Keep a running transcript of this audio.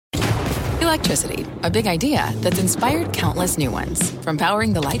Electricity, a big idea that's inspired countless new ones. From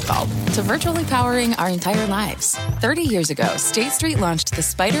powering the light bulb to virtually powering our entire lives. 30 years ago, State Street launched the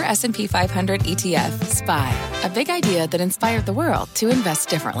SPDR S&P 500 ETF, SPY. A big idea that inspired the world to invest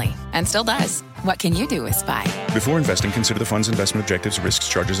differently. And still does. What can you do with SPY? Before investing, consider the fund's investment objectives, risks,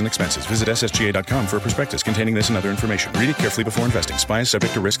 charges, and expenses. Visit ssga.com for a prospectus containing this and other information. Read it carefully before investing. SPY is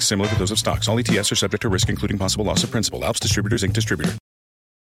subject to risks similar to those of stocks. All ETFs are subject to risk, including possible loss of principal. Alps Distributors, Inc. Distributor.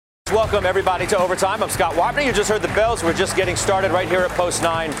 Welcome, everybody, to Overtime. I'm Scott Wapner. You just heard the bells. We're just getting started right here at Post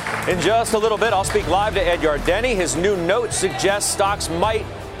 9. In just a little bit, I'll speak live to Ed Yardeni. His new note suggests stocks might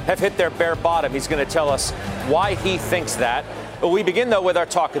have hit their bare bottom. He's going to tell us why he thinks that. But we begin, though, with our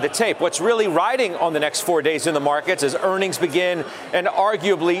talk of the tape. What's really riding on the next 4 days in the markets as earnings begin, and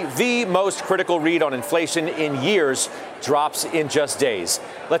arguably the most critical read on inflation in years drops in just days.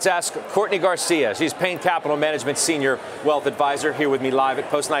 Let's ask Courtney Garcia. She's Payne Capital Management Senior Wealth Advisor, here with me live at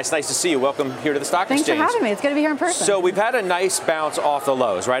Post 9. It's nice to see you. Welcome here to the Stock Exchange. Thanks for having me. It's good to be here in person. So we've had a nice bounce off the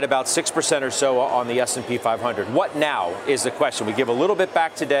lows, right? About 6% or so on the S&P 500. What now is the question? We give a little bit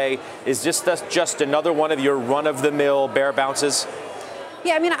back today. Is this just another one of your run-of-the-mill bear bounces?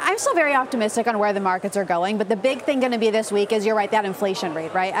 Yeah, I mean, I'm still very optimistic on where the markets are going, but the big thing going to be this week is, you're right, that inflation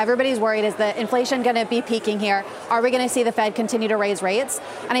rate, right? Everybody's worried, is the inflation going to be peaking here? Are we going to see the Fed continue to raise rates?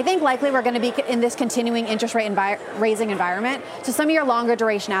 And I think likely we're going to be in this continuing interest rate raising environment. So some of your longer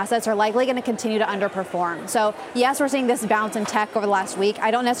duration assets are likely going to continue to underperform. So yes, we're seeing this bounce in tech over the last week. I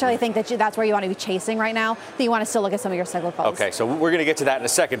don't necessarily think that that's where you want to be chasing right now. I think you want to still look at some of your cyclicals. Okay, so we're going to get to that in a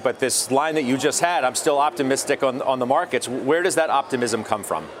second, but this line that you just had, I'm still optimistic on the markets. Where does that optimism come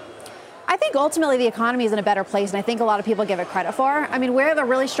from? I think ultimately the economy is in a better place, and I think a lot of people give it credit for. I mean, we're the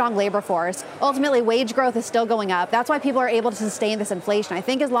really strong labor force. Ultimately, wage growth is still going up. That's why people are able to sustain this inflation. I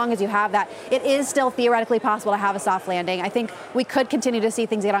think as long as you have that, it is still theoretically possible to have a soft landing. I think we could continue to see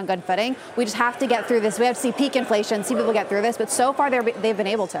things get on good footing. We just have to get through this. We have to see peak inflation, see people get through this, but so far they've been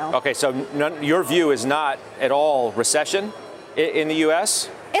able to. Okay, so your view is not at all recession in the U.S.?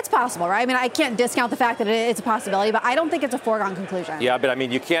 It's possible, right? I mean, I can't discount the fact that it's a possibility, but I don't think it's a foregone conclusion. Yeah, but I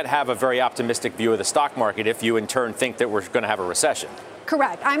mean, you can't have a very optimistic view of the stock market if you in turn think that we're going to have a recession.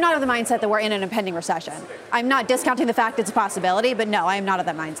 Correct. I'm not of the mindset that we're in an impending recession. I'm not discounting the fact it's a possibility, but no, I am not of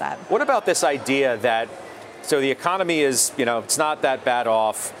that mindset. What about this idea that, so the economy is, it's not that bad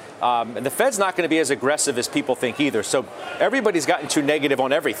off. And the Fed's not going to be as aggressive as people think either. So everybody's gotten too negative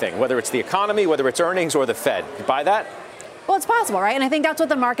on everything, whether it's the economy, whether it's earnings or the Fed. You buy that? Well, it's possible, right? And I think that's what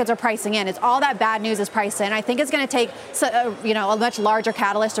the markets are pricing in. It's all that bad news is priced in. I think it's going to take, a much larger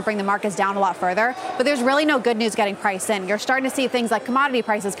catalyst to bring the markets down a lot further. But there's really no good news getting priced in. You're starting to see things like commodity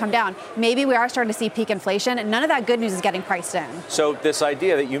prices come down. Maybe we are starting to see peak inflation, and none of that good news is getting priced in. So this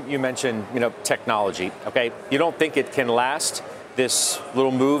idea that you mentioned, technology, okay, you don't think it can last, this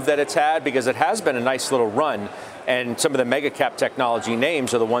little move that it's had? Because it has been a nice little run, and some of the mega cap technology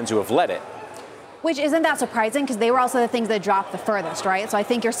names are the ones who have led it. Which isn't that surprising, because they were also the things that dropped the furthest, right? So I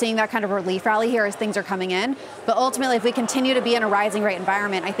think you're seeing that kind of relief rally here as things are coming in. But ultimately, if we continue to be in a rising rate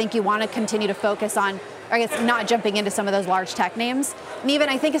environment, I think you want to continue to focus on, not jumping into some of those large tech names. And even,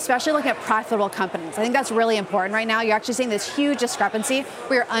 I think, especially looking at profitable companies. I think that's really important right now. You're actually seeing this huge discrepancy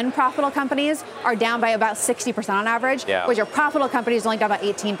where your unprofitable companies are down by about 60% on average, whereas your profitable companies are only down about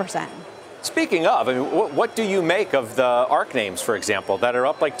 18%. Speaking of, what do you make of the ARK names, for example, that are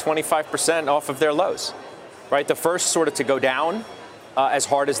up like 25% off of their lows, right? The first sort of to go down as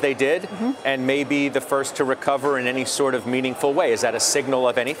hard as they did, and maybe the first to recover in any sort of meaningful way. Is that a signal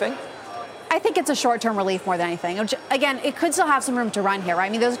of anything? I think it's a short-term relief more than anything. Which, again, it could still have some room to run here, right? I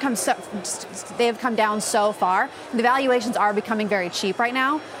mean, they have come down so far. The valuations are becoming very cheap right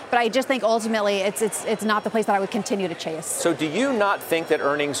now. But I just think ultimately it's not the place that I would continue to chase. So do you not think that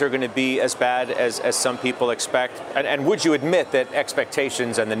earnings are going to be as bad as some people expect? And would you admit that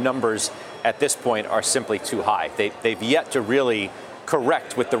expectations and the numbers at this point are simply too high? They've yet to really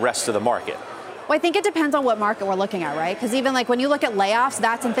correct with the rest of the market. Well, I think it depends on what market we're looking at, right? Because even like when you look at layoffs,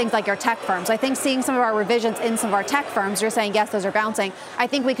 that's in things like your tech firms. I think seeing some of our revisions in some of our tech firms, you're saying, yes, those are bouncing. I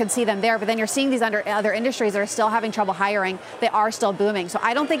think we could see them there. But then you're seeing these other industries that are still having trouble hiring. They are still booming. So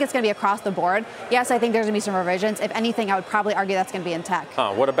I don't think it's going to be across the board. Yes, I think there's going to be some revisions. If anything, I would probably argue that's going to be in tech.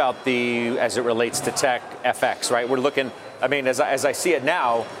 What about as it relates to tech, FX, right? We're looking, I mean, as I see it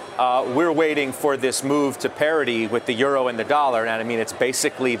now, we're waiting for this move to parity with the euro and the dollar. And I mean, it's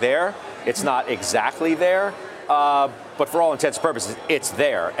basically there. It's not exactly there, but for all intents and purposes, it's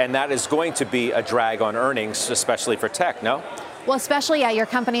there. And that is going to be a drag on earnings, especially for tech, no? Well, especially your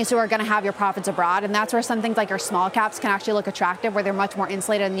companies who are going to have your profits abroad, and that's where some things like your small caps can actually look attractive, where they're much more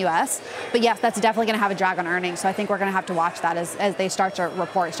insulated in the U.S. But yes, that's definitely going to have a drag on earnings. So I think we're going to have to watch that as they start to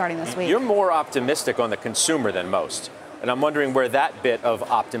report starting this week. You're more optimistic on the consumer than most, and I'm wondering where that bit of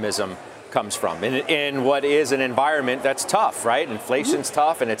optimism comes from in what is an environment that's tough, right? Inflation's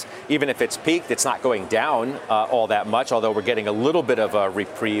tough, and it's even if it's peaked, it's not going down all that much, although we're getting a little bit of a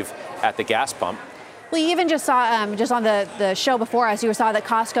reprieve at the gas pump. We even just saw, just on the show before us, you saw that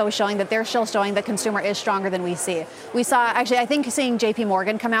Costco was showing that they're still showing the consumer is stronger than we see. We saw, actually, I think seeing JP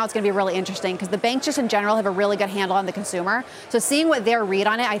Morgan come out is going to be really interesting because the banks just in general have a really good handle on the consumer. So seeing what their read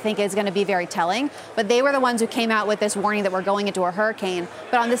on it, I think, is going to be very telling. But they were the ones who came out with this warning that we're going into a hurricane.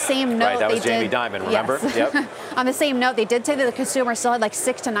 But on the same note, right, that was Jamie Dimon, remember? Yes. Yep. On the same note, they did say that the consumer still had like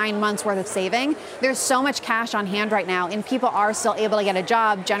 6 to 9 months worth of saving. There's so much cash on hand right now, and people are still able to get a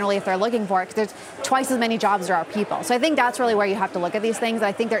job generally if they're looking for it because there's twice as many jobs there are people. So I think that's really where you have to look at these things.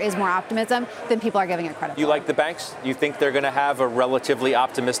 I think there is more optimism than people are giving it credit for. You like the banks? You think they're going to have a relatively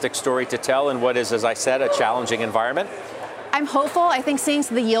optimistic story to tell in what is, as I said, a challenging environment? I'm hopeful. I think seeing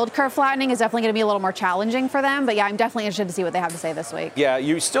the yield curve flattening is definitely going to be a little more challenging for them. But yeah, I'm definitely interested to see what they have to say this week. Yeah,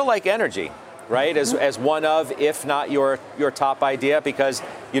 you still like energy, right? As one of, if not your top idea, because,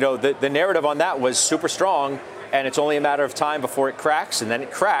 you know, the narrative on that was super strong, and it's only a matter of time before it cracks, and then it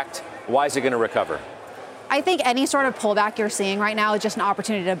cracked. Why is it going to recover? I think any sort of pullback you're seeing right now is just an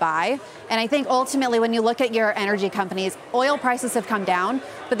opportunity to buy. And I think ultimately when you look at your energy companies, oil prices have come down,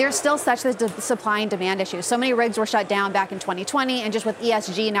 but there's still such a supply and demand issue. So many rigs were shut down back in 2020, and just with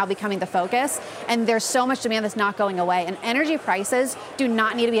ESG now becoming the focus, and there's so much demand that's not going away. And energy prices do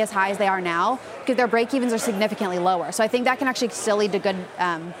not need to be as high as they are now because their break-evens are significantly lower. So I think that can actually still lead to good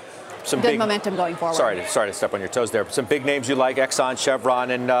big momentum going forward. Sorry to step on your toes there. Some big names you like, Exxon,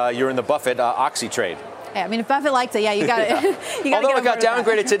 Chevron, and you're in the Buffett Oxy trade. Yeah, I mean, if Buffett likes it, yeah, you got it. Although it got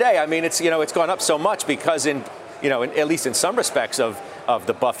downgraded today, I mean, it's gone up so much because at least in some respects of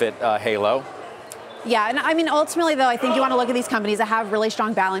the Buffett halo. Yeah, and I mean, ultimately, though, I think you want to look at these companies that have really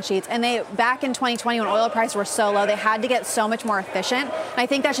strong balance sheets. And they, back in 2020, when oil prices were so low, they had to get so much more efficient. And I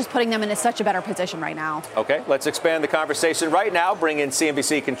think that's just putting them in such a better position right now. Okay, let's expand the conversation right now. Bring in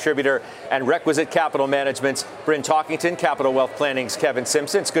CNBC contributor and Requisite Capital Management's Bryn Talkington, Capital Wealth Planning's Kevin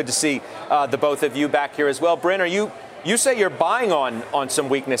Simpson. It's good to see the both of you back here as well. Bryn, you say you're buying on some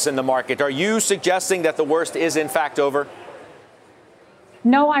weakness in the market. Are you suggesting that the worst is, in fact, over?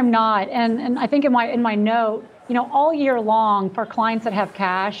 No, I'm not. And I think in my note, all year long for clients that have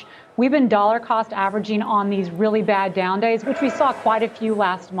cash, we've been dollar cost averaging on these really bad down days, which we saw quite a few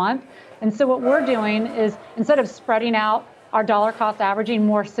last month. And so what we're doing is instead of spreading out our dollar cost averaging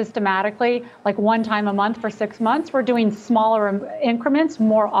more systematically, like one time a month for 6 months, we're doing smaller increments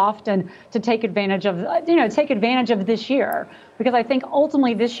more often to take advantage of, this year. Because I think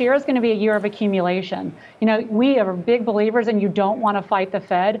ultimately this year is going to be a year of accumulation. We are big believers and you don't want to fight the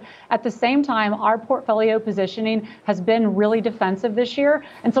Fed. At the same time, our portfolio positioning has been really defensive this year.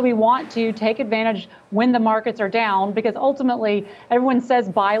 And so we want to take advantage when the markets are down, because ultimately everyone says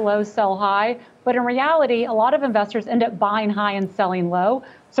buy low, sell high. But in reality, a lot of investors end up buying high and selling low.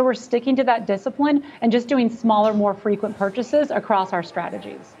 So we're sticking to that discipline and just doing smaller, more frequent purchases across our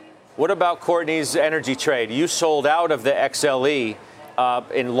strategies. What about Courtney's energy trade? You sold out of the XLE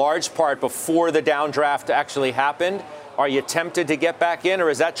in large part before the downdraft actually happened. Are you tempted to get back in, or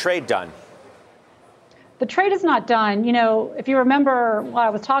is that trade done? The trade is not done. If you remember what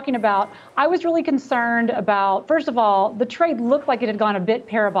I was talking about, I was really concerned about, first of all, the trade looked like it had gone a bit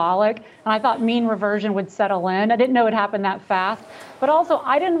parabolic, and I thought mean reversion would settle in. I didn't know it happened that fast. But also,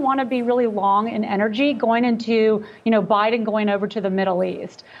 I didn't want to be really long in energy going into, Biden going over to the Middle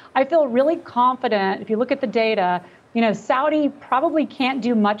East. I feel really confident, if you look at the data, Saudi probably can't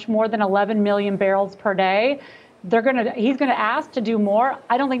do much more than 11 million barrels per day. He's going to ask to do more.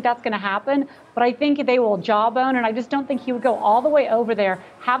 I don't think that's going to happen, but I think they will jawbone, and I just don't think he would go all the way over there,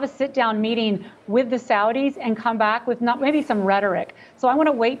 have a sit-down meeting with the Saudis, and come back with maybe some rhetoric. So I want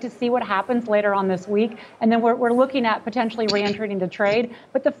to wait to see what happens later on this week, and then we're looking at potentially re-entering the trade.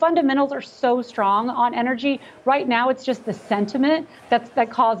 But the fundamentals are so strong on energy. Right now, it's just the sentiment that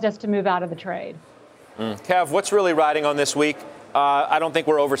caused us to move out of the trade. Kev, what's really riding on this week? I don't think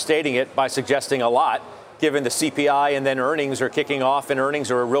we're overstating it by suggesting a lot, given the CPI and then earnings are kicking off, and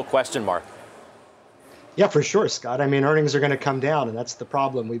earnings are a real question mark. Yeah, for sure, Scott. I mean, earnings are going to come down, and that's the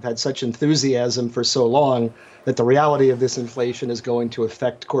problem. We've had such enthusiasm for so long that the reality of this inflation is going to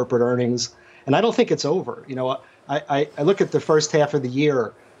affect corporate earnings. And I don't think it's over. I look at the first half of the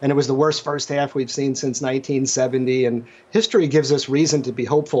year, and it was the worst first half we've seen since 1970. And history gives us reason to be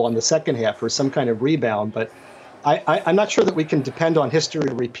hopeful on the second half for some kind of rebound. But I'm not sure that we can depend on history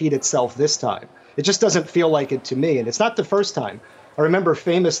to repeat itself this time. It just doesn't feel like it to me. And it's not the first time. I remember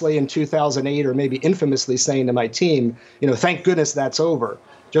famously in 2008, or maybe infamously saying to my team, thank goodness that's over,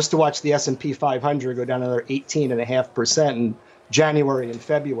 just to watch the S&P 500 go down another 18.5% in January and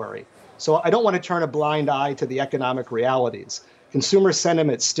February. So I don't want to turn a blind eye to the economic realities. Consumer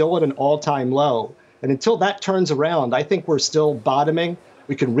sentiment's still at an all-time low. And until that turns around, I think we're still bottoming.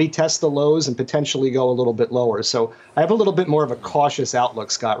 We can retest the lows and potentially go a little bit lower. So I have a little bit more of a cautious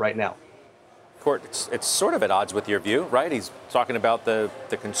outlook, Scott, right now. Court, it's sort of at odds with your view, right? He's talking about the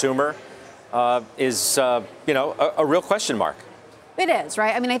consumer is a real question mark. It is,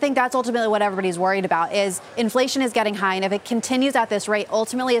 right? I mean, I think that's ultimately what everybody's worried about is inflation is getting high. And if it continues at this rate,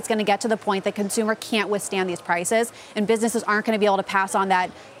 ultimately it's going to get to the point that consumer can't withstand these prices and businesses aren't going to be able to pass on that.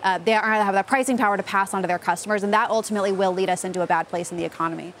 They aren't going to have that pricing power to pass on to their customers. And that ultimately will lead us into a bad place in the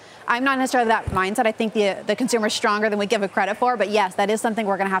economy. I'm not necessarily that mindset. I think the consumer is stronger than we give it credit for. But yes, that is something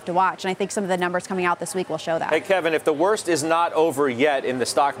we're going to have to watch. And I think some of the numbers coming out this week will show that. Hey, Kevin, if the worst is not over yet in the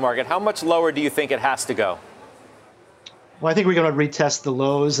stock market, how much lower do you think it has to go? Well, I think we're going to retest the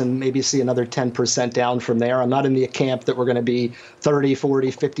lows and maybe see another 10% down from there. I'm not in the camp that we're going to be 30,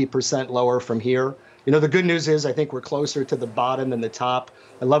 40, 50% lower from here. The good news is I think we're closer to the bottom than the top.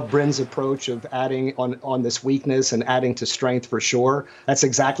 I love Bryn's approach of adding on this weakness and adding to strength for sure. That's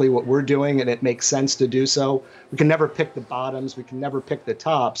exactly what we're doing, and it makes sense to do so. We can never pick the bottoms. We can never pick the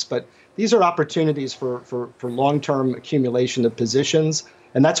tops. But these are opportunities for long-term accumulation of positions.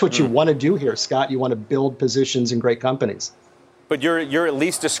 And that's what you want to do here, Scott. You want to build positions in great companies. But you're at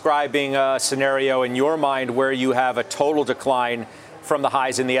least describing a scenario in your mind where you have a total decline from the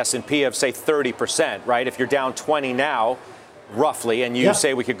highs in the S&P of, say, 30%, right? If you're down 20 now, roughly, and you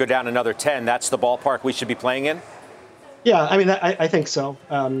say we could go down another 10, that's the ballpark we should be playing in? Yeah, I mean, I think so.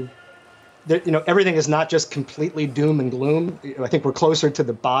 Everything is not just completely doom and gloom. I think we're closer to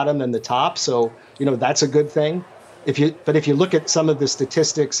the bottom than the top. So, that's a good thing. If you look at some of the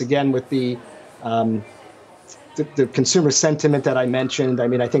statistics, again, with the consumer sentiment that I mentioned,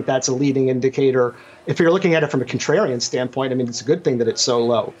 I think that's a leading indicator. If you're looking at it from a contrarian standpoint, it's a good thing that it's so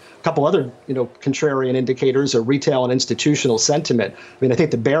low. A couple other, contrarian indicators are retail and institutional sentiment. I think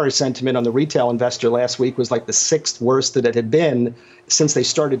the bearish sentiment on the retail investor last week was like the sixth worst that it had been since they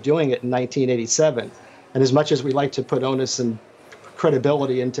started doing it in 1987. And as much as we like to put onus and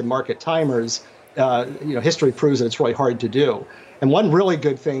credibility into market timers, history proves that it's really hard to do. And one really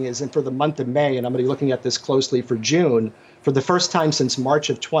good thing is, and for the month of May, and I'm going to be looking at this closely for June, for the first time since March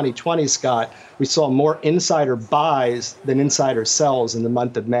of 2020, Scott, we saw more insider buys than insider sells in the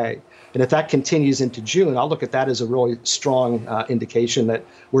month of May. And if that continues into June, I'll look at that as a really strong indication that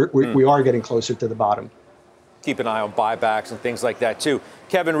we are getting closer to the bottom. Keep an eye on buybacks and things like that, too.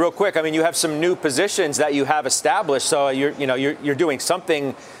 Kevin, real quick, you have some new positions that you have established. So you're doing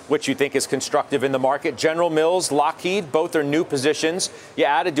something which you think is constructive in the market. General Mills, Lockheed, both are new positions. You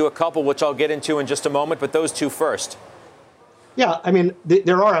added to a couple, which I'll get into in just a moment. But those two first. Yeah,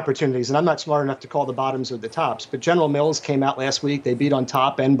 there are opportunities, and I'm not smart enough to call the bottoms or the tops. But General Mills came out last week. They beat on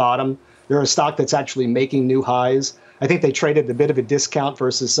top and bottom. They're a stock that's actually making new highs. I think they traded a bit of a discount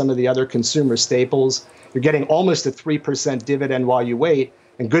versus some of the other consumer staples. You're getting almost a 3% dividend while you wait.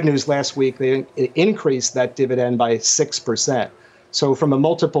 And good news, last week, they increased that dividend by 6%. So from a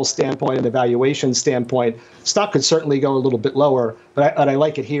multiple standpoint and evaluation standpoint, stock could certainly go a little bit lower, but I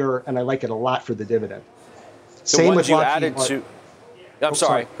like it here, and I like it a lot for the dividend. Same with Lockheed. I'm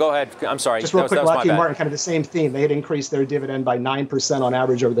sorry. Go ahead. I'm sorry. Just real quick, Lockheed Martin, kind of the same theme. They had increased their dividend by 9% on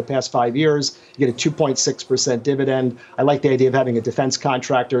average over the past 5 years. You get a 2.6% dividend. I like the idea of having a defense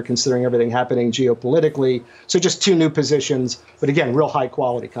contractor, considering everything happening geopolitically. So just two new positions, but again, real high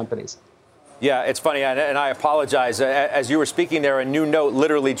quality companies. Yeah, it's funny, and I apologize. As you were speaking there, a new note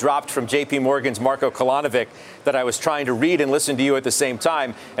literally dropped from J.P. Morgan's Marko Kolanovic that I was trying to read and listen to you at the same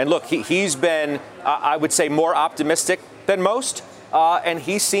time. And look, he's been, I would say, more optimistic than most. And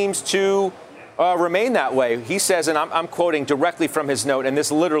he seems to remain that way. He says, and I'm quoting directly from his note, and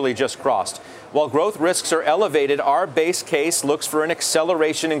this literally just crossed. While growth risks are elevated, our base case looks for an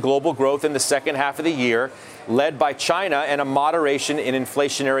acceleration in global growth in the second half of the year, led by China and a moderation in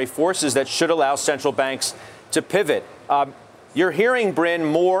inflationary forces that should allow central banks to pivot. You're hearing, Bryn,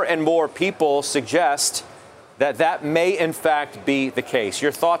 more and more people suggest that may, in fact, be the case.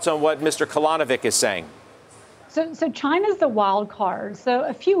 Your thoughts on what Mr. Kolanovic is saying? So China's the wild card. So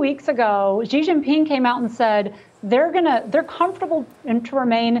a few weeks ago, Xi Jinping came out and said they're comfortable to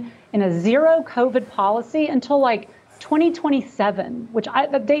remain in a zero COVID policy until like 2027, which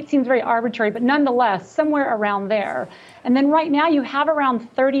the date seems very arbitrary, but nonetheless, somewhere around there. And then right now you have around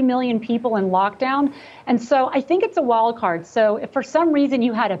 30 million people in lockdown. And so I think it's a wild card. So if for some reason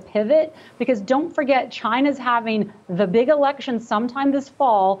you had to pivot, because don't forget, China's having the big election sometime this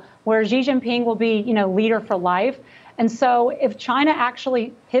fall, where Xi Jinping will be, leader for life. And so if China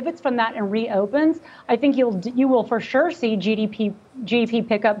actually pivots from that and reopens, I think you will for sure see GDP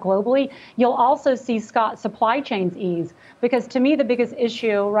pick up globally. You'll also see, Scott, supply chains ease, because to me, the biggest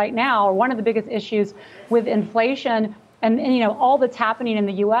issue right now, or one of the biggest issues with inflation and all that's happening in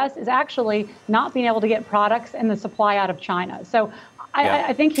the U.S. is actually not being able to get products and the supply out of China. So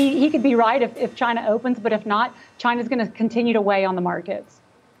I think he could be right if China opens, but if not, China's going to continue to weigh on the markets.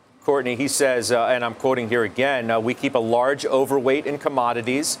 Courtney, he says, and I'm quoting here again, we keep a large overweight in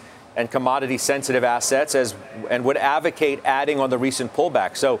commodities and commodity-sensitive assets and would advocate adding on the recent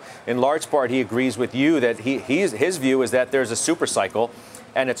pullback. So in large part, he agrees with you that his view is that there's a super cycle,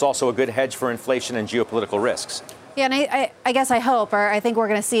 and it's also a good hedge for inflation and geopolitical risks. Yeah, and I guess I hope, or I think we're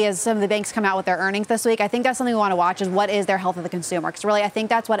going to see as some of the banks come out with their earnings this week, I think that's something we want to watch is what is their health of the consumer. Because really, I think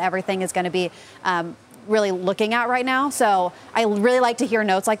that's what everything is going to be really looking at right now. So I really like to hear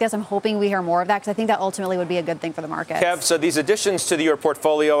notes like this. I'm hoping we hear more of that because I think that ultimately would be a good thing for the market. Kev, so these additions to your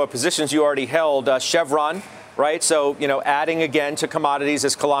portfolio of positions you already held, Chevron, right? So, adding again to commodities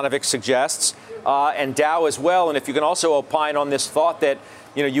as Kalanovic suggests, and Dow as well. And if you can also opine on this thought that,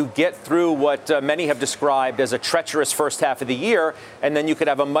 you get through what many have described as a treacherous first half of the year, and then you could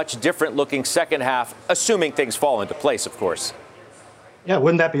have a much different looking second half, assuming things fall into place, of course. Yeah,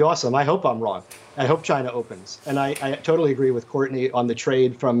 wouldn't that be awesome? I hope I'm wrong. I hope China opens. And I totally agree with Courtney on the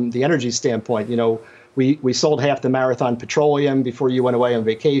trade from the energy standpoint. We sold half the Marathon Petroleum before you went away on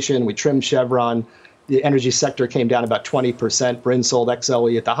vacation. We trimmed Chevron. The energy sector came down about 20%. Bryn sold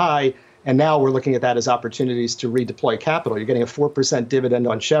XLE at the high. And now we're looking at that as opportunities to redeploy capital. You're getting a 4% dividend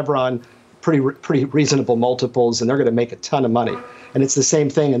on Chevron, pretty reasonable multiples, and they're going to make a ton of money. And it's the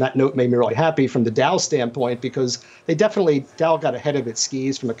same thing, and that note made me really happy from the Dow standpoint, because Dow got ahead of its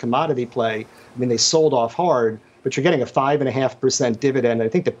skis from a commodity play. I mean, they sold off hard, but you're getting a 5.5% dividend. I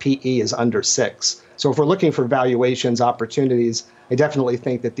think the PE is under 6. So if we're looking for valuations, opportunities, I definitely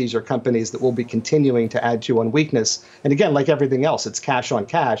think that these are companies that will be continuing to add to on weakness. And again, like everything else, it's cash on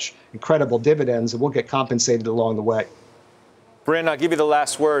cash, incredible dividends, and we'll get compensated along the way. Bryn, I'll give you the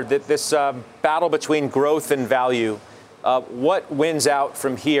last word. This battle between growth and value, what wins out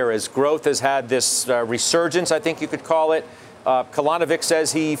from here as growth has had this resurgence, I think you could call it. Kalanovic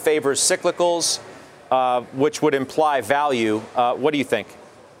says he favors cyclicals, which would imply value. What do you think?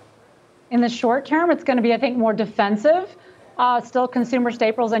 In the short term, it's going to be, I think, more defensive. Still consumer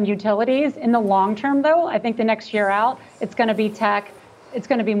staples and utilities. In the long term, though, I think the next year out, it's going to be tech. It's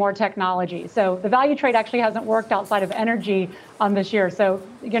going to be more technology. So the value trade actually hasn't worked outside of energy this year. So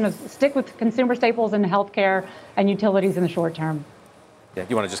you're going to stick with consumer staples and healthcare and utilities in the short term. Yeah,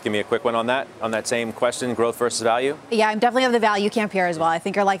 you want to just give me a quick one on that same question, growth versus value? Yeah, I'm definitely of the value camp here as well. I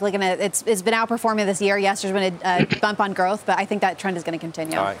think you're likely going to, it's been outperforming this year. Yes, there's been a bump on growth, but I think that trend is going to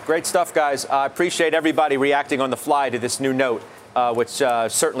continue. All right, great stuff, guys. I appreciate everybody reacting on the fly to this new note, which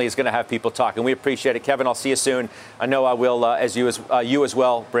certainly is going to have people talking. We appreciate it. Kevin, I'll see you soon. I know I will, as you as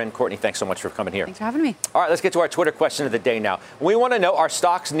well. Bryn, Courtney, thanks so much for coming here. Thanks for having me. All right, let's get to our Twitter question of the day now. We want to know, are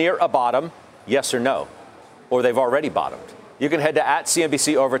stocks near a bottom, yes or no? Or they've already bottomed? You can head to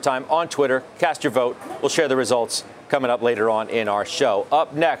 @CNBC Overtime on Twitter. Cast your vote. We'll share the results coming up later on in our show.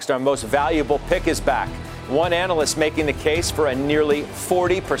 Up next, our most valuable pick is back. One analyst making the case for a nearly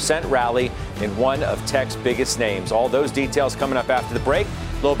 40% rally in one of tech's biggest names. All those details coming up after the break.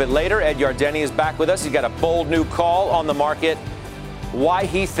 A little bit later, Ed Yardeni is back with us. He's got a bold new call on the market. Why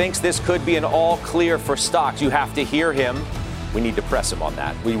he thinks this could be an all clear for stocks. You have to hear him. We need to press him on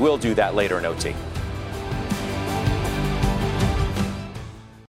that. We will do that later in OT.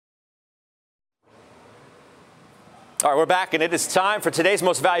 All right, we're back, and it is time for today's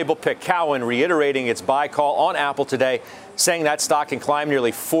most valuable pick. Cowen reiterating its buy call on Apple today, saying that stock can climb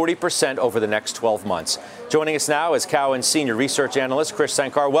nearly 40% over the next 12 months. Joining us now is Cowen's senior research analyst, Krish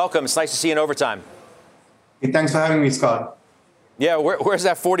Sankar. Welcome. It's nice to see you in Overtime. Hey, thanks for having me, Scott. Yeah, where's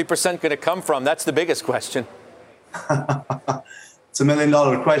that 40% going to come from? That's the biggest question. It's $1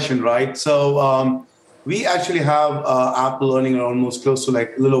 million question, right? So we actually have Apple earning almost close to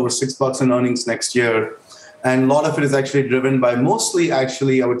like a little over $6 in earnings next year. And a lot of it is actually driven by mostly,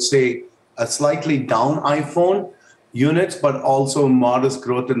 actually, I would say, a slightly down iPhone units, but also modest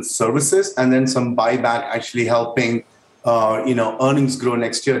growth in services, and then some buyback actually helping, earnings grow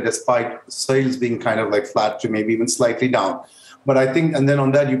next year, despite sales being kind of like flat to maybe even slightly down. But I think, and then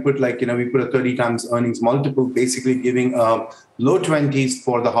on that, you put we put a 30 times earnings multiple, basically giving low 20s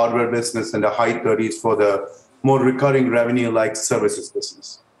for the hardware business and the high 30s for the more recurring revenue like services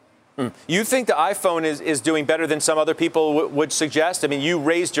business. You think the iPhone is doing better than some other people would suggest? I mean, you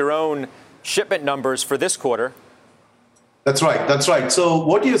raised your own shipment numbers for this quarter. That's right. So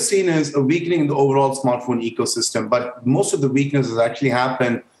what you've seen is a weakening in the overall smartphone ecosystem, but most of the weakness has actually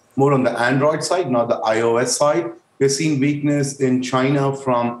happened more on the Android side, not the iOS side. We're seeing weakness in China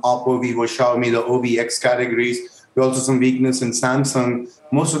from Oppo, Vivo, Xiaomi, the OVX categories. There's also some weakness in Samsung,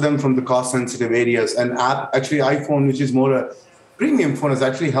 most of them from the cost-sensitive areas. And actually iPhone, which is more a premium phone, has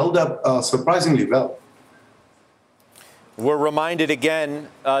actually held up surprisingly well. We're reminded again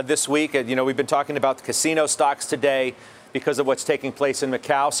this week, we've been talking about the casino stocks today because of what's taking place in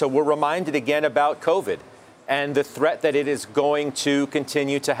Macau. So we're reminded again about COVID and the threat that it is going to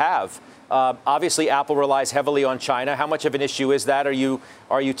continue to have. Obviously, Apple relies heavily on China. How much of an issue is that? Are you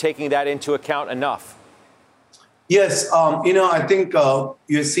taking that into account enough? Yes, I think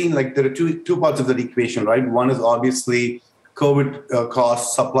you're seeing there are two parts of the equation, right? One is obviously COVID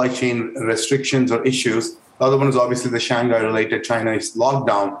costs, supply chain restrictions or issues. The other one is obviously the Shanghai-related Chinese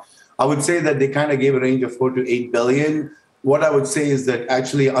lockdown. I would say that they kind of gave a range of 4 to 8 billion. What I would say is that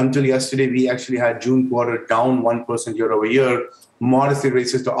actually until yesterday, we actually had June quarter down 1% year over year. Modestly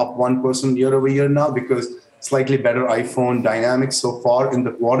races to up 1% year over year now because slightly better iPhone dynamics so far in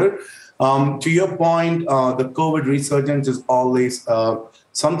the quarter. To your point, the COVID resurgence is always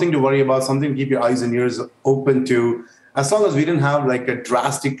something to worry about, something to keep your eyes and ears open to. As long as we didn't have a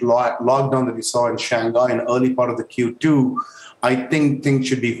drastic lockdown that we saw in Shanghai in the early part of the Q2, I think things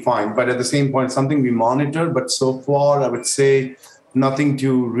should be fine. But at the same point, something we monitor. But so far, I would say nothing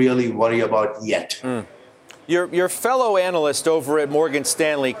to really worry about yet. Your fellow analyst over at Morgan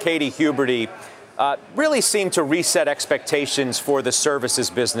Stanley, Katie Huberty, really seemed to reset expectations for the services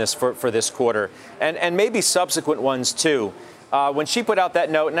business for this quarter and maybe subsequent ones, too. When she put out that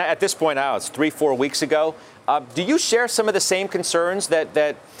note, and at this point now, it's 3-4 weeks ago, do you share some of the same concerns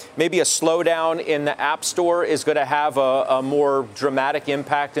that maybe a slowdown in the App Store is going to have a more dramatic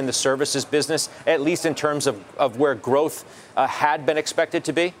impact in the services business, at least in terms of where growth had been expected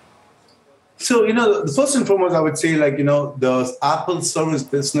to be? So, the first and foremost, I would say, the Apple service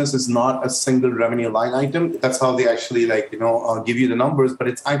business is not a single revenue line item. That's how they actually, give you the numbers. But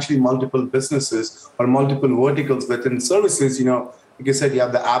it's actually multiple businesses or multiple verticals within services. Like I said, you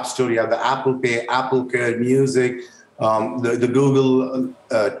have the App Store, you have the Apple Pay, Apple Care, Music, the Google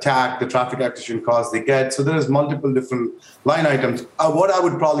TAC, the traffic acquisition costs they get. So there's multiple different line items. What I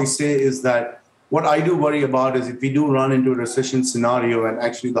would probably say is that what I do worry about is if we do run into a recession scenario and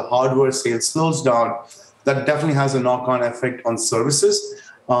actually the hardware sales slows down, that definitely has a knock-on effect on services.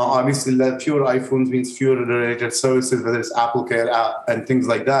 Obviously, fewer iPhones means fewer related services, whether it's Apple Care and things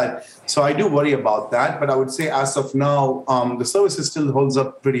like that. So I do worry about that. But I would say as of now, the services still holds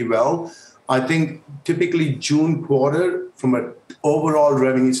up pretty well. I think typically June quarter, from an overall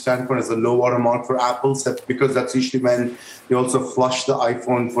revenue standpoint, is a low water mark for Apple, because that's usually when they also flush the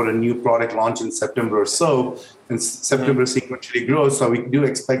iPhone for a new product launch in September or so. And September sequentially grows. So we do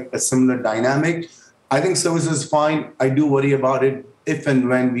expect a similar dynamic. I think services is fine. I do worry about it if and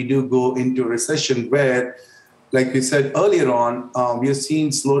when we do go into a recession where, like we said earlier on, we are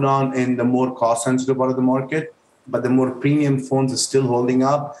seeing slowdown in the more cost-sensitive part of the market, but the more premium phones are still holding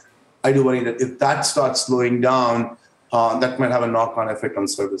up. I do worry that if that starts slowing down, that might have a knock-on effect on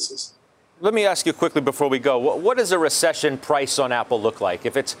services. Let me ask you quickly before we go, what does a recession price on Apple look like?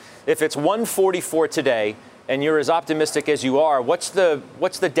 If it's 144 today and you're as optimistic as you are, what's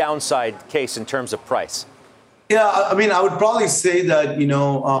the downside case in terms of price? Yeah, I mean, I would probably say that,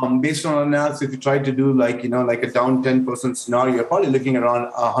 based on analysis, if you try to do like a down 10% scenario, you're probably looking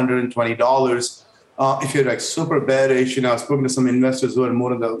around $120. If you're super bearish, I've spoken to some investors who are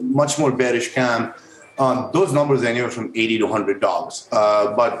more in the much more bearish camp. Those numbers are anywhere from $80 to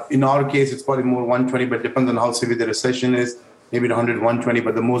 $100. But in our case, it's probably more 120, but depends on how severe the recession is, maybe 100, 120.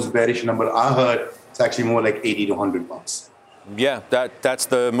 But the most bearish number I heard, it's actually more like $80 to $100. Yeah, that's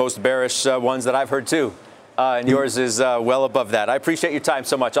the most bearish ones that I've heard, too. And yours is well above that. I appreciate your time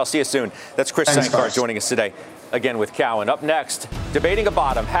so much. I'll see you soon. That's Chris Sankar joining us today, again with Cowen. Up next, debating a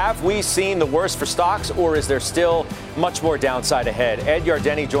bottom. Have we seen the worst for stocks, or is there still much more downside ahead? Ed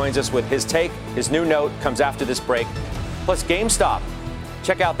Yardeni joins us with his take. His new note comes after this break. Plus, GameStop.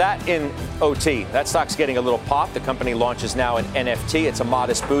 Check out that in OT. That stock's getting a little pop. The company launches now an NFT. It's a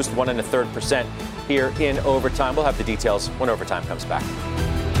modest boost, 1 1/3% here in Overtime. We'll have the details when Overtime comes back.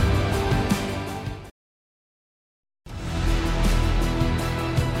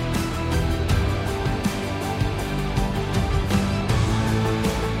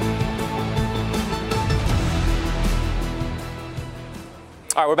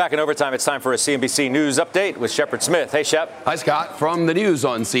 All right, we're back in overtime. It's time for a CNBC News update with Shepard Smith. Hey, Shep. Hi, Scott. From the news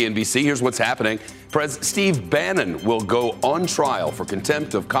on CNBC, here's what's happening. Steve Bannon will go on trial for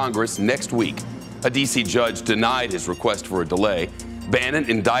contempt of Congress next week. A D.C. judge denied his request for a delay. Bannon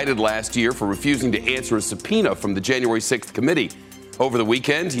indicted last year for refusing to answer a subpoena from the January 6th committee. Over the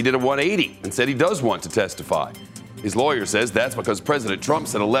weekend, he did a 180 and said he does want to testify. His lawyer says that's because President Trump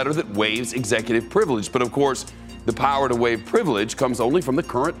sent a letter that waives executive privilege. But of course, the power to waive privilege comes only from the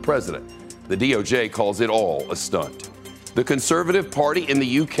current president. The DOJ calls it all a stunt. The Conservative Party in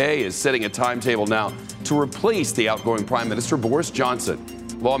the UK is setting a timetable now to replace the outgoing Prime Minister Boris Johnson.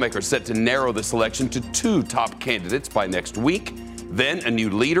 Lawmakers set to narrow the selection to 2 top candidates by next week. Then a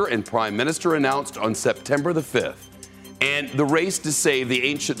new leader and Prime Minister announced on September the 5th. And the race to save the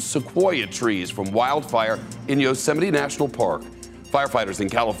ancient sequoia trees from wildfire in Yosemite National Park. Firefighters in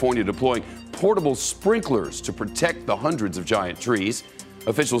California deploying portable sprinklers to protect the hundreds of giant trees.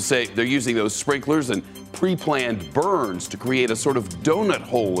 Officials say they're using those sprinklers and pre-planned burns to create a sort of donut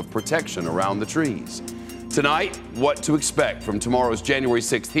hole of protection around the trees. Tonight, what to expect from tomorrow's January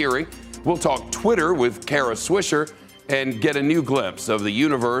 6th hearing. We'll talk Twitter with Kara Swisher and get a new glimpse of the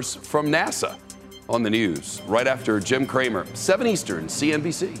universe from NASA on the news right after Jim Cramer, 7 Eastern,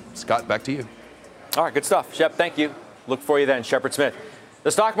 CNBC. Scott, back to you. All right, good stuff. Shep, thank you. Look for you then, Shepard Smith. The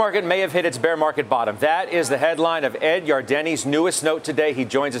stock market may have hit its bear market bottom. That is the headline of Ed Yardeni's newest note today. He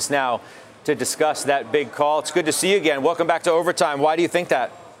joins us now to discuss that big call. It's good to see you again. Welcome back to Overtime. Why do you think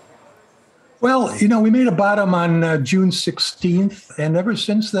that? Well, we made a bottom on June 16th, and ever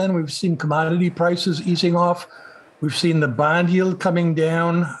since then, we've seen commodity prices easing off. We've seen the bond yield coming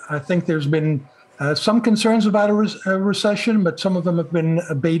down. I think there's been some concerns about a recession, but some of them have been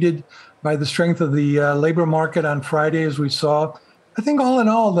abated by the strength of the labor market on Friday, as we saw. I think all in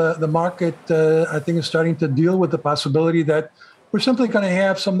all, the market, I think, is starting to deal with the possibility that we're simply going to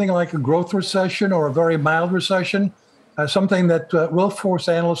have something like a growth recession or a very mild recession, something that will force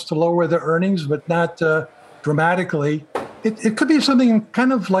analysts to lower their earnings, but not dramatically. It could be something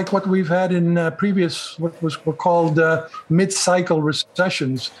kind of like what we've had in previous, were called mid-cycle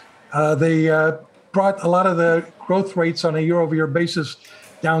recessions. They brought a lot of the growth rates on a year-over-year basis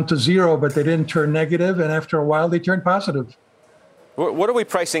down to zero, but they didn't turn negative, and after a while, they turned positive. What are we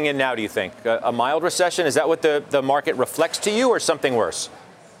pricing in now, do you think? A mild recession? Is that what the market reflects to you, or something worse?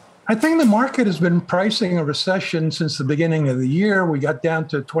 I think the market has been pricing a recession since the beginning of the year. We got down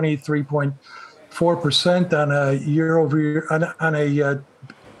to 23.4% on a year-over-year, on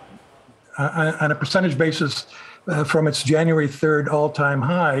a percentage basis from its January 3rd all-time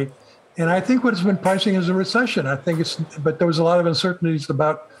high. And I think what it's been pricing is a recession. But there was a lot of uncertainties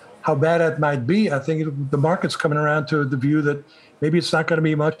about how bad it might be. I think the market's coming around to the view that maybe it's not going to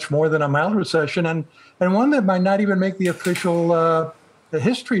be much more than a mild recession, and one that might not even make the official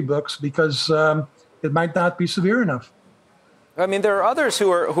history books because it might not be severe enough. I mean, there are others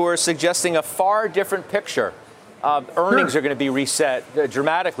who are suggesting a far different picture. Earnings are going to be reset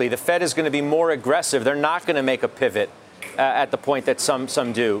dramatically. The Fed is going to be more aggressive. They're not going to make a pivot at the point that some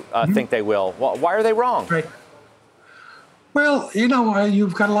do think they will. Well, why are they wrong? Right. Well,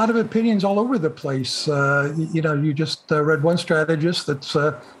 you've got a lot of opinions all over the place. You just read one strategist that's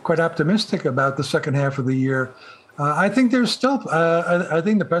quite optimistic about the second half of the year. I think there's still, I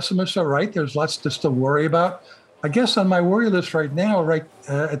think the pessimists are right. There's lots to still worry about. I guess on my worry list right now,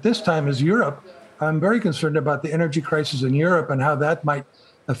 at this time, is Europe. I'm very concerned about the energy crisis in Europe and how that might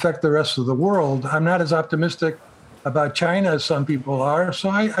affect the rest of the world. I'm not as optimistic about China as some people are. So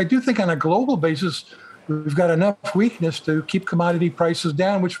I do think on a global basis, we've got enough weakness to keep commodity prices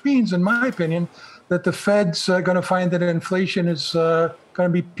down, which means, in my opinion, that the Fed's going to find that inflation is going to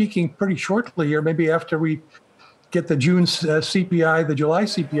be peaking pretty shortly, or maybe after we get the June CPI, the July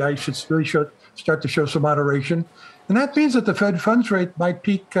CPI should really start to show some moderation. And that means that the Fed funds rate might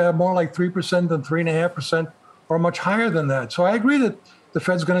peak more like 3% than 3.5%, or much higher than that. So I agree that the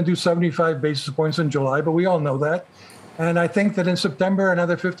Fed's going to do 75 basis points in July, but we all know that. And I think that in September,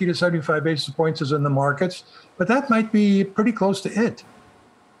 another 50 to 75 basis points is in the markets, but that might be pretty close to it.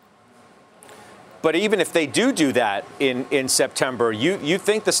 But even if they do that in September, you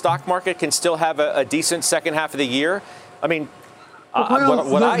think the stock market can still have a decent second half of the year? I mean,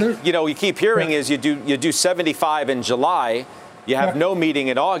 you keep hearing is you do 75 in July, you have no meeting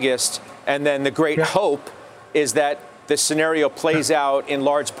in August, and then the great hope is that the scenario plays out in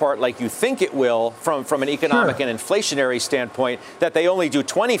large part like you think it will from an economic and inflationary standpoint, that they only do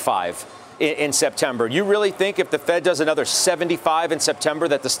 25 in September. You really think if the Fed does another 75 in September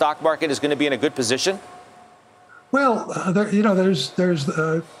that the stock market is going to be in a good position? Well, there's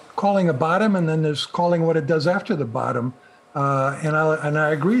calling a bottom, and then there's calling what it does after the bottom. And I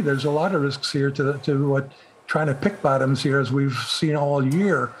agree. There's a lot of risks here to what trying to pick bottoms here, as we've seen all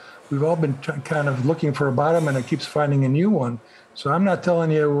year. We've all been kind of looking for a bottom, and it keeps finding a new one. So I'm not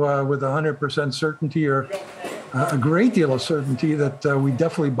telling you with 100% certainty or a great deal of certainty that we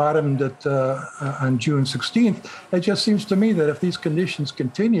definitely bottomed at on June 16th. It just seems to me that if these conditions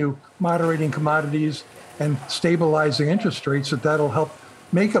continue, moderating commodities and stabilizing interest rates, that'll help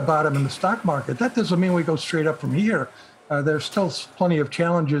make a bottom in the stock market. That doesn't mean we go straight up from here. There's still plenty of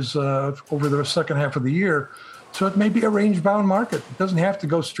challenges over the second half of the year. So it may be a range-bound market. It doesn't have to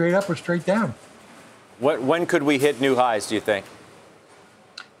go straight up or straight down. When could we hit new highs, do you think?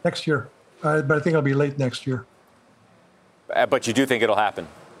 Next year. But I think it'll be late next year. But you do think it'll happen?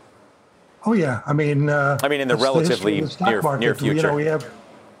 Oh, yeah. I mean, in the relatively near future.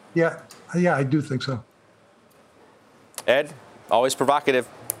 I do think so. Ed, always provocative.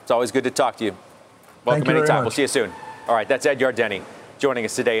 It's always good to talk to you. Welcome anytime. We'll see you soon. All right, that's Ed Yardeni joining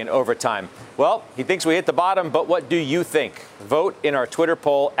us today in Overtime. Well, he thinks we hit the bottom, but what do you think? Vote in our Twitter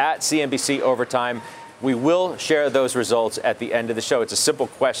poll at CNBC Overtime. We will share those results at the end of the show. It's a simple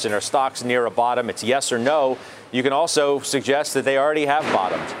question. Are stocks near a bottom? It's yes or no. You can also suggest that they already have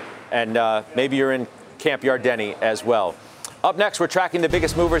bottomed. And maybe you're in Camp Yardeni as well. Up next, we're tracking the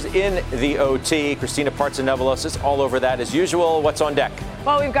biggest movers in the OT. Christina Partsinevelos is all over that as usual. What's on deck?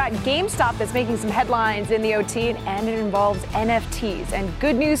 Well, we've got GameStop that's making some headlines in the OT, and it involves NFTs. And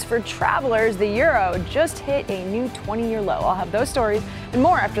good news for travelers, the euro just hit a new 20-year low. I'll have those stories and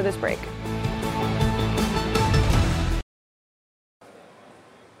more after this break.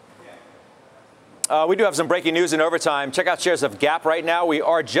 We do have some breaking news in Overtime. Check out shares of Gap right now. We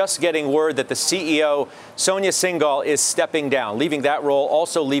are just getting word that the CEO, Sonia Singhal, is stepping down, leaving that role,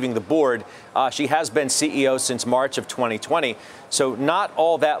 also leaving the board. She has been CEO since March of 2020, so not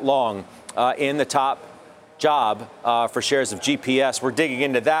all that long in the top job for shares of GPS. We're digging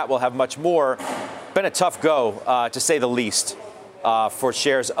into that. We'll have much more. Been a tough go, to say the least, for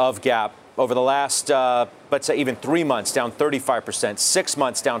shares of Gap. Over the last, let's say, even 3 months, down 35%, 6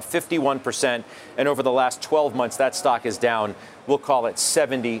 months, down 51%. And over the last 12 months, that stock is down, we'll call it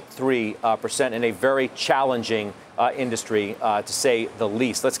 73% in a very challenging industry, to say the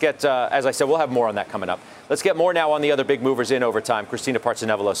least. Let's get, as I said, we'll have more on that coming up. Let's get more now on the other big movers in Overtime. Christina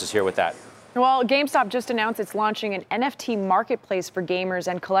Partsinevelos is here with that. Well, GameStop just announced it's launching an NFT marketplace for gamers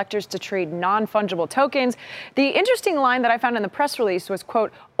and collectors to trade non-fungible tokens. The interesting line that I found in the press release was,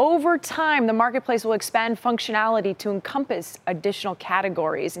 quote, over time, the marketplace will expand functionality to encompass additional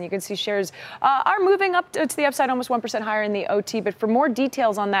categories. And you can see shares are moving up to the upside, almost 1% higher in the OT. But for more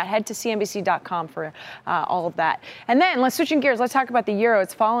details on that, head to CNBC.com for all of that. And then let's switching gears. Let's talk about the euro.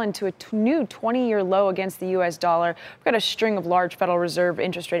 It's fallen to a new 20-year low against the U.S. dollar. We've got a string of large Federal Reserve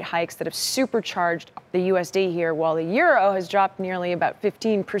interest rate hikes that have supercharged the USD here, while the euro has dropped nearly about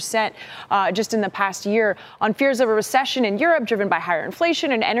 15% just in the past year on fears of a recession in Europe driven by higher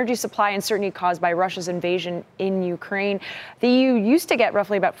inflation and energy supply uncertainty caused by Russia's invasion in Ukraine. The EU used to get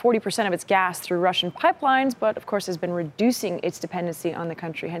roughly about 40% of its gas through Russian pipelines, but of course has been reducing its dependency on the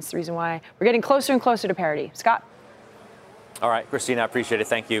country, hence the reason why we're getting closer and closer to parity. Scott? All right, Christina, I appreciate it.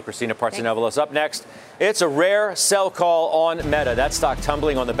 Thank you. Christina Partsinevelos. Up next, it's a rare sell call on Meta. That stock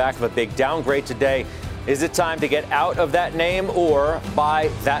tumbling on the back of a big downgrade today. Is it time to get out of that name or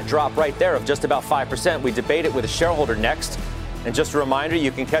buy that drop right there of just about 5%? We debate it with a shareholder next. And just a reminder, you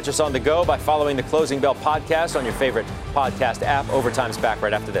can catch us on the go by following the Closing Bell podcast on your favorite podcast app. Overtime's back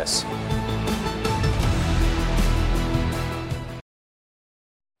right after this.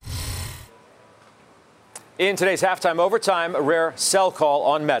 In today's Halftime Overtime, a rare sell call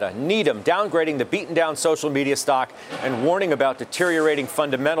on Meta. Needham downgrading the beaten-down social media stock and warning about deteriorating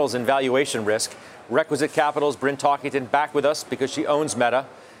fundamentals and valuation risk. Requisite Capital's Bryn Talkington back with us because she owns Meta.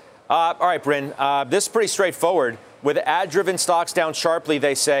 All right, Bryn, this is pretty straightforward. With ad-driven stocks down sharply,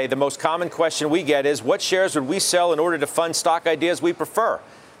 they say, the most common question we get is, what shares would we sell in order to fund stock ideas we prefer?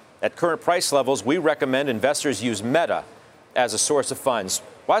 At current price levels, we recommend investors use Meta as a source of funds.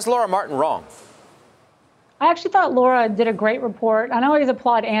 Why is Laura Martin wrong? I actually thought Laura did a great report. I always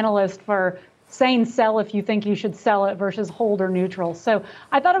applaud analysts for saying sell if you think you should sell it versus hold or neutral. So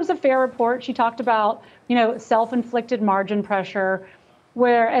I thought it was a fair report. She talked about, self-inflicted margin pressure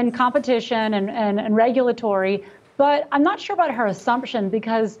and competition and regulatory. But I'm not sure about her assumption,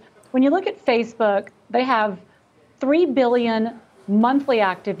 because when you look at Facebook, they have 3 billion monthly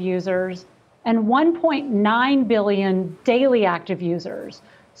active users and 1.9 billion daily active users.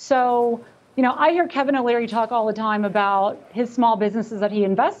 So, I hear Kevin O'Leary talk all the time about his small businesses that he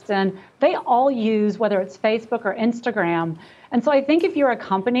invests in. They all use, whether it's Facebook or Instagram. And so I think if you're a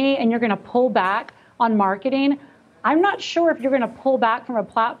company and you're going to pull back on marketing, I'm not sure if you're going to pull back from a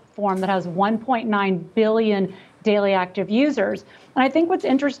platform that has 1.9 billion daily active users. And I think what's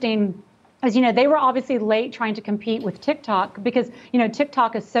interesting is, they were obviously late trying to compete with TikTok because,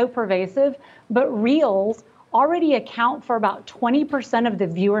 TikTok is so pervasive, but Reels already account for about 20% of the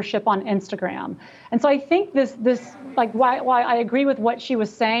viewership on Instagram. And so I think this why I agree with what she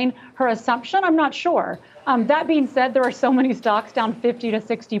was saying, her assumption, I'm not sure. That being said, there are so many stocks down 50 to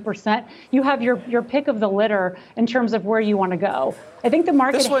 60%. You have your pick of the litter in terms of where you want to go. I think the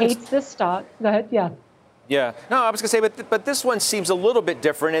market hates this stock. Go ahead. Yeah. Yeah. No, I was going to say, but this one seems a little bit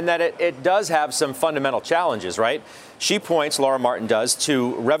different in that it does have some fundamental challenges, right? She points, Laura Martin does,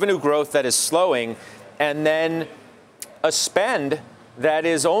 to revenue growth that is slowing and then a spend that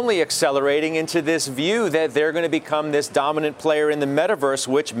is only accelerating into this view that they're going to become this dominant player in the metaverse,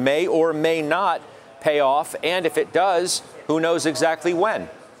 which may or may not pay off. And if it does, who knows exactly when?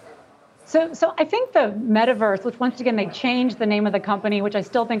 So I think the metaverse, which once again, they changed the name of the company, which I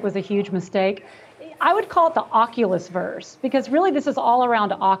still think was a huge mistake. I would call it the Oculus verse, because really this is all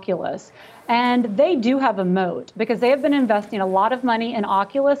around Oculus. And they do have a moat because they have been investing a lot of money in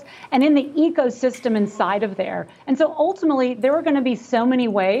Oculus and in the ecosystem inside of there. And so ultimately, there are going to be so many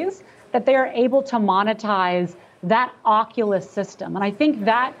ways that they are able to monetize that Oculus system. And I think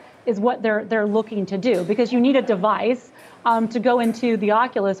that is what they're looking to do, because you need a device to go into the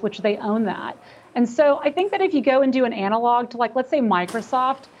Oculus, which they own that. And so I think that if you go and do an analog to, like, let's say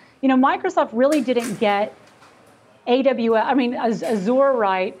Microsoft, Microsoft really didn't get Azure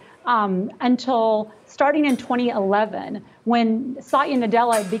right until starting in 2011, when Satya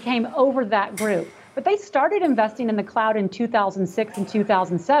Nadella became over that group. But they started investing in the cloud in 2006 and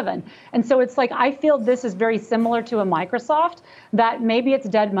 2007. And so it's like, I feel this is very similar to a Microsoft, that maybe it's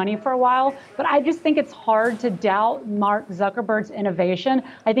dead money for a while, but I just think it's hard to doubt Mark Zuckerberg's innovation.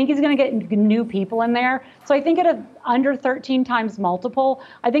 I think he's going to get new people in there. So I think at a under 13 times multiple,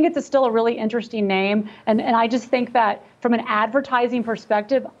 I think it's still a really interesting name. And I just think that from an advertising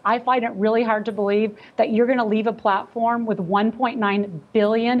perspective, I find it really hard to believe that you're going to leave a platform with 1.9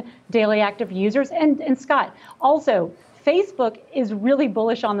 billion daily active users. And Scott, also, Facebook is really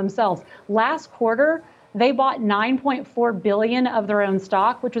bullish on themselves. Last quarter, they bought 9.4 billion of their own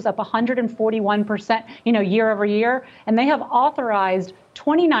stock, which was up 141%, year over year. And they have authorized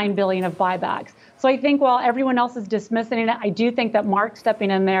 29 billion of buybacks. So I think while everyone else is dismissing it, I do think that Mark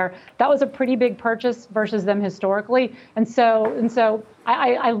stepping in there, that was a pretty big purchase versus them historically. And so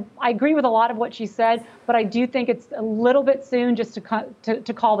I agree with a lot of what she said, but I do think it's a little bit soon just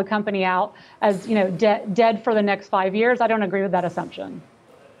to call the company out as, dead for the next 5 years. I don't agree with that assumption.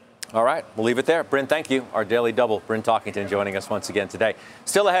 All right, we'll leave it there. Bryn, thank you. Our Daily Double, Bryn Talkington joining us once again today.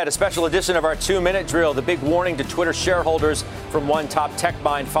 Still ahead, a special edition of our 2-minute drill, the big warning to Twitter shareholders from one top tech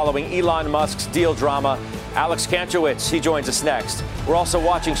mind following Elon Musk's deal drama. Alex Kantrowitz, he joins us next. We're also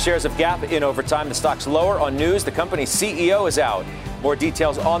watching shares of Gap in overtime. The stock's lower on news. The company's CEO is out. More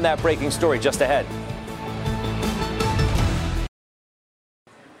details on that breaking story just ahead.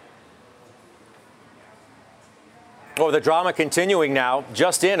 Oh, the drama continuing now.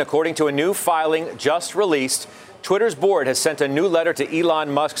 Just in, according to a new filing just released, Twitter's board has sent a new letter to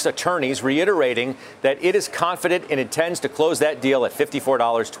Elon Musk's attorneys reiterating that it is confident and intends to close that deal at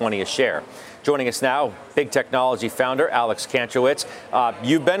 $54.20 a share. Joining us now, big technology founder Alex Kantrowitz.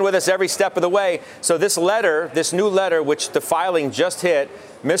 You've been with us every step of the way. So this new letter, which the filing just hit,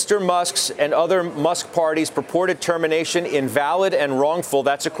 Mr. Musk's and other Musk parties' purported termination invalid and wrongful.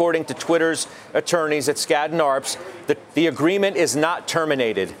 That's according to Twitter's attorneys at Skadden Arps. The agreement is not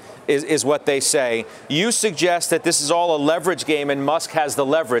terminated, is what they say. You suggest that this is all a leverage game and Musk has the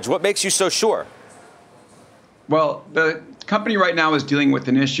leverage. What makes you so sure? Well, the company right now is dealing with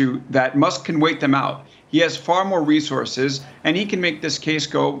an issue that Musk can wait them out. He has far more resources, and he can make this case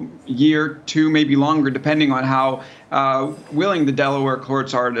go a year, 2, maybe longer, depending on how willing the Delaware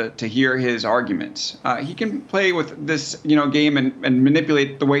courts are to hear his arguments. He can play with this, game and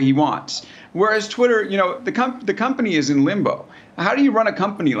manipulate the way he wants. Whereas Twitter, the company is in limbo. How do you run a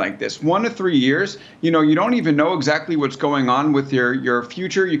company like this? 1 to 3 years, you don't even know exactly what's going on with your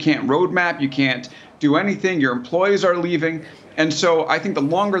future. You can't roadmap. You can't do anything. Your employees are leaving. And so I think the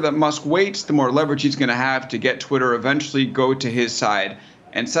longer that Musk waits, the more leverage he's going to have to get Twitter eventually go to his side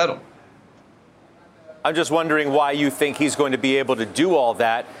and settle. I'm just wondering why you think he's going to be able to do all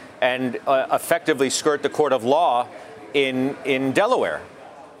that and effectively skirt the court of law in Delaware.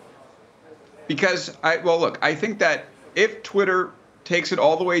 Because, I think that if Twitter takes it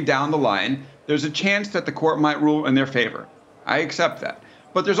all the way down the line, there's a chance that the court might rule in their favor. I accept that.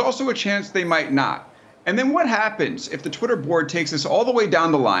 But there's also a chance they might not. And then what happens if the Twitter board takes this all the way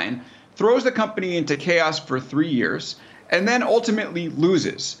down the line, throws the company into chaos for 3 years, and then ultimately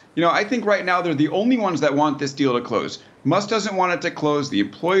loses. I think right now they're the only ones that want this deal to close. Musk doesn't want it to close. The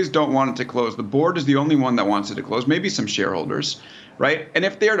employees don't want it to close. The board is the only one that wants it to close, maybe some shareholders, right? And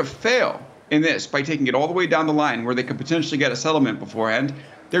if they are to fail in this by taking it all the way down the line where they could potentially get a settlement beforehand,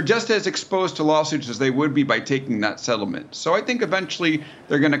 they're just as exposed to lawsuits as they would be by taking that settlement. So I think eventually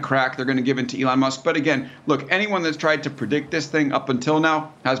they're going to crack. They're going to give in to Elon Musk. But again, look, anyone that's tried to predict this thing up until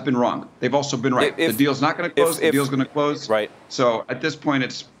now has been wrong. They've also been right. The deal's not going to close. The deal's going to close. Right. So at this point,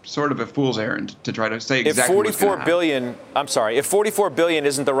 it's sort of a fool's errand to try to say exactly what's going to happen. If $44 billion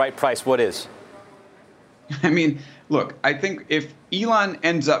isn't the right price, what is? I mean, look, I think if Elon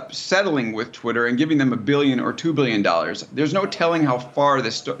ends up settling with Twitter and giving them $1 billion or $2 billion, there's no telling how far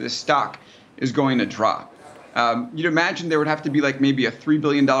this stock is going to drop. You'd imagine there would have to be like maybe a $3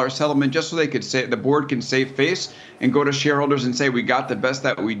 billion settlement just so they could say the board can save face and go to shareholders and say we got the best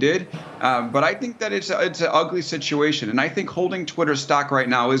that we did. But I think that it's an ugly situation. And I think holding Twitter stock right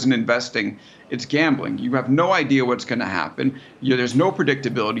now isn't investing. It's gambling. You have no idea what's going to happen. There's no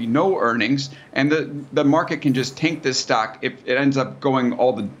predictability, no earnings, and the market can just tank this stock if it ends up going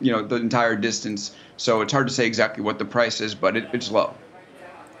all the entire distance. So it's hard to say exactly what the price is, but it's low.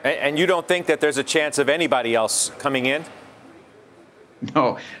 And you don't think that there's a chance of anybody else coming in?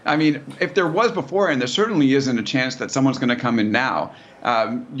 No. I mean, if there was beforehand, there certainly isn't a chance that someone's going to come in now.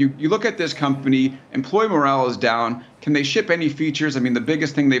 You look at this company, employee morale is down. Can they ship any features? I mean, the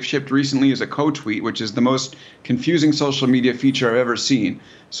biggest thing they've shipped recently is a co-tweet, which is the most confusing social media feature I've ever seen.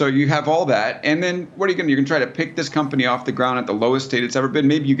 So you have all that. And then what are you going to do? You're going to try to pick this company off the ground at the lowest state it's ever been.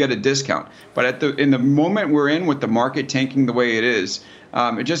 Maybe you get a discount. But in the moment we're in with the market tanking the way it is,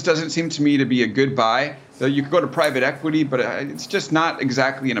 it just doesn't seem to me to be a good buy. So you could go to private equity, but it's just not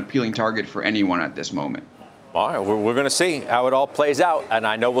exactly an appealing target for anyone at this moment. All right, we're going to see how it all plays out, and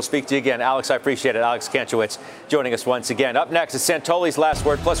I know we'll speak to you again. Alex, I appreciate it. Alex Kantrowitz joining us once again. Up next is Santoli's last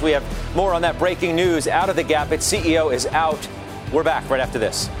word, plus we have more on that breaking news out of the Gap. Its CEO is out. We're back right after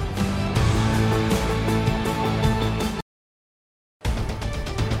this.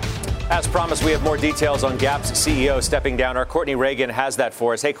 As promised, we have more details on Gap's CEO stepping down. Our Courtney Reagan has that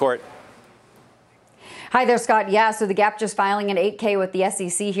for us. Hey, Court. Hi there, Scott. Yeah, so the Gap just filing an 8K with the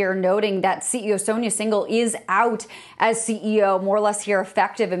SEC here, noting that CEO Sonia Syngal is out as CEO, more or less here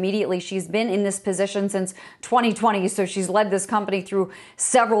effective immediately. She's been in this position since 2020, so she's led this company through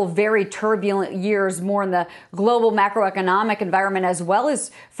several very turbulent years, more in the global macroeconomic environment, as well as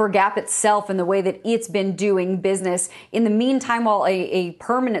for Gap itself and the way that it's been doing business. In the meantime, while a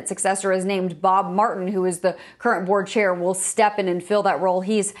permanent successor is named, Bob Martin, who is the current board chair, will step in and fill that role.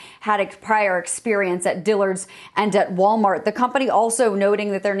 He's had a prior experience at Dillard's and at Walmart. The company also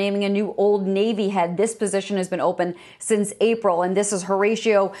noting that they're naming a new Old Navy head. This position has been open since April, and this is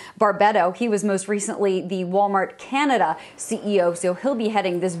Horacio Barbetto. He was most recently the Walmart Canada CEO, so he'll be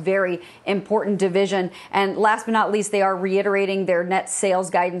heading this very important division. And last but not least, they are reiterating their net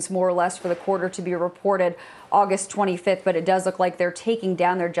sales guidance more or less for the quarter to be reported August 25th, but it does look like they're taking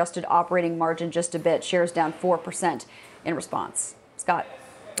down their adjusted operating margin just a bit. Shares down 4% in response. Scott.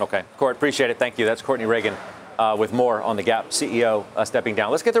 Okay, Court, appreciate it. Thank you. That's Courtney Reagan with more on the Gap CEO stepping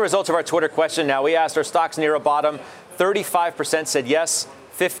down. Let's get the results of our Twitter question now. We asked, are stocks near a bottom? 35% said yes,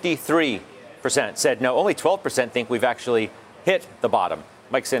 53% said no. Only 12% think we've actually hit the bottom.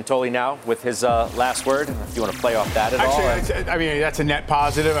 Mike Santoli now with his last word. If you want to play off that at all. I mean, that's a net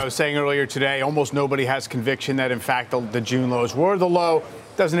positive. I was saying earlier today, almost nobody has conviction that, in fact, the June lows were the low.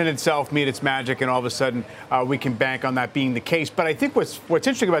 Doesn't in itself mean it's magic, and all of a sudden we can bank on that being the case. But I think what's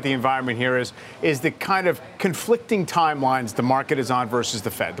interesting about the environment here is the kind of conflicting timelines the market is on versus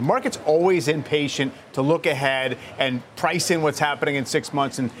the Fed. The market's always impatient to look ahead and price in what's happening in 6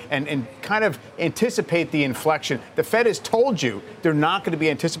 months and kind of anticipate the inflection. The Fed has told you they're not going to be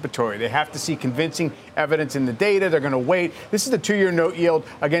anticipatory. They have to see convincing evidence in the data. They're going to wait. This is the 2-year note yield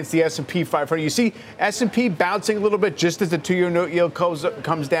against the S&P 500. You see S&P bouncing a little bit just as the 2-year note yield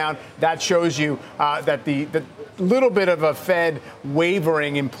comes down. That shows you that the little bit of a Fed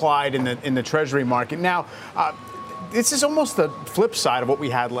wavering implied in the Treasury market. Now, this is almost the flip side of what we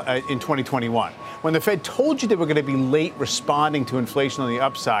had in 2021. When the Fed told you they were going to be late responding to inflation on the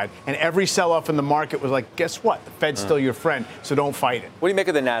upside, and every sell-off in the market was like, guess what? The Fed's still your friend, so don't fight it. What do you make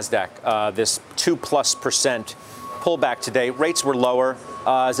of the NASDAQ, this 2+% pullback today? Rates were lower.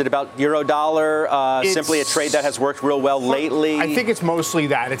 Is it about euro dollar? Simply a trade that has worked real well lately? I think it's mostly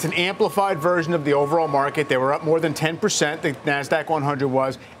that. It's an amplified version of the overall market. They were up more than 10%. The NASDAQ 100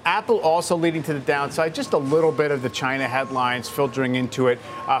 was. Apple also leading to the downside. Just a little bit of the China headlines filtering into it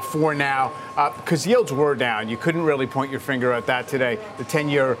for now. Because yields were down. You couldn't really point your finger at that today. The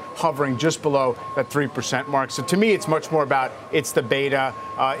 10-year hovering just below that 3% mark. So to me, it's much more about it's the beta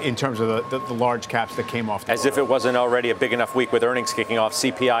in terms of the large caps that came off. As if it wasn't already a big enough week with earnings kicking off.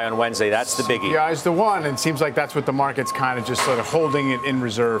 CPI on Wednesday. That's the biggie. CPI is the one, and it seems like that's what the market's kind of just sort of holding it in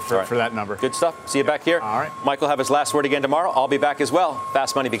reserve for that number. Good stuff. See you back here. All right. Michael will have his last word again tomorrow. I'll be back as well.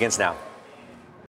 Fast Money begins now.